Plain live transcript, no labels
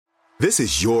This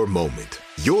is your moment,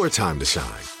 your time to shine,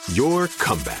 your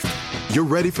comeback. You're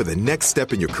ready for the next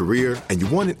step in your career, and you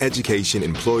want an education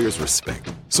employers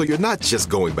respect. So you're not just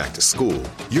going back to school,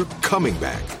 you're coming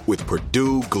back with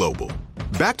Purdue Global.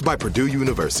 Backed by Purdue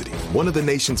University, one of the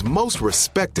nation's most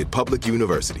respected public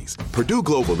universities, Purdue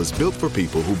Global is built for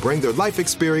people who bring their life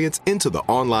experience into the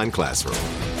online classroom.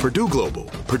 Purdue Global,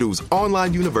 Purdue's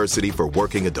online university for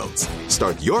working adults.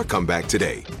 Start your comeback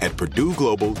today at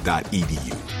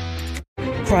purdueglobal.edu.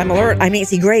 Crime Alert, I'm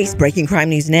Nancy Grace. Breaking crime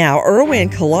news now. Erwin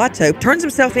Colato turns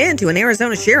himself in to an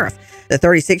Arizona sheriff. The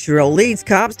 36-year-old leads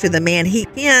cops to the man he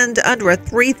pinned under a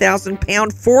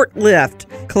 3,000-pound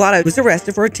forklift. Colato was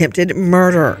arrested for attempted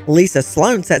murder. Lisa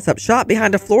Sloan sets up shop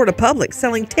behind a Florida Publix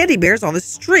selling teddy bears on the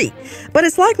street. But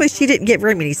it's likely she didn't get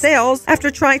very many sales after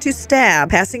trying to stab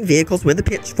passing vehicles with a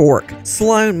pitchfork.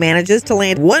 Sloan manages to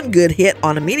land one good hit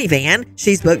on a minivan.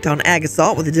 She's booked on ag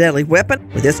assault with a deadly weapon.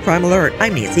 With this Crime Alert,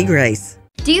 I'm Nancy Grace.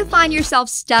 Do you find yourself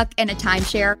stuck in a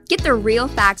timeshare? Get the real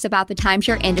facts about the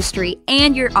timeshare industry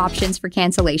and your options for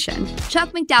cancellation.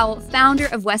 Chuck McDowell, founder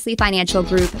of Wesley Financial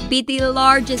Group, beat the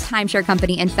largest timeshare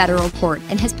company in federal court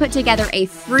and has put together a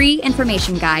free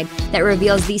information guide that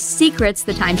reveals the secrets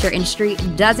the timeshare industry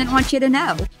doesn't want you to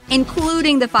know,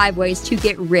 including the 5 ways to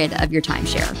get rid of your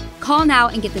timeshare. Call now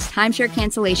and get this timeshare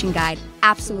cancellation guide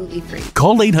absolutely free.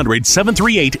 Call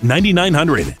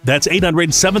 800-738-9900. That's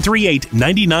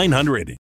 800-738-9900.